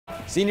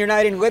Senior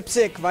night in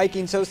Leipsic,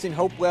 Vikings hosting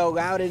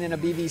Hopewell-Loudon in a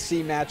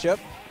BBC matchup.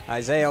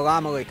 Isaiah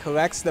Lomeli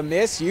collects the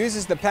miss,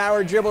 uses the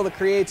power dribble to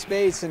create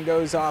space, and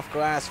goes off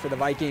glass for the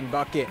Viking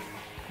bucket.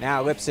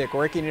 Now Leipsic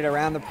working it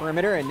around the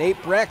perimeter, and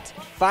Nate Brecht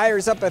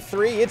fires up a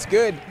three. It's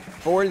good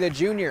for the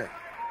junior.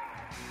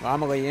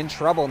 Lomeli in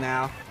trouble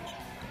now.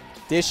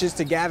 Dishes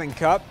to Gavin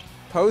Cupp,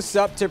 posts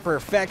up to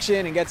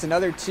perfection, and gets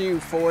another two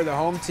for the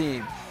home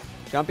team.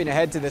 Jumping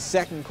ahead to the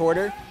second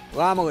quarter,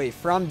 Lomeli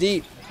from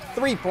deep,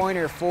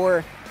 three-pointer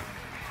for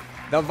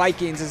the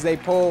Vikings as they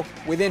pull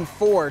within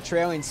four,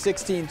 trailing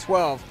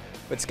 16-12.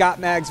 But Scott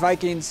Magg's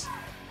Vikings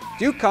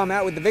do come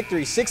out with the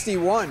victory,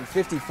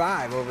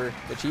 61-55 over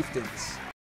the Chieftains.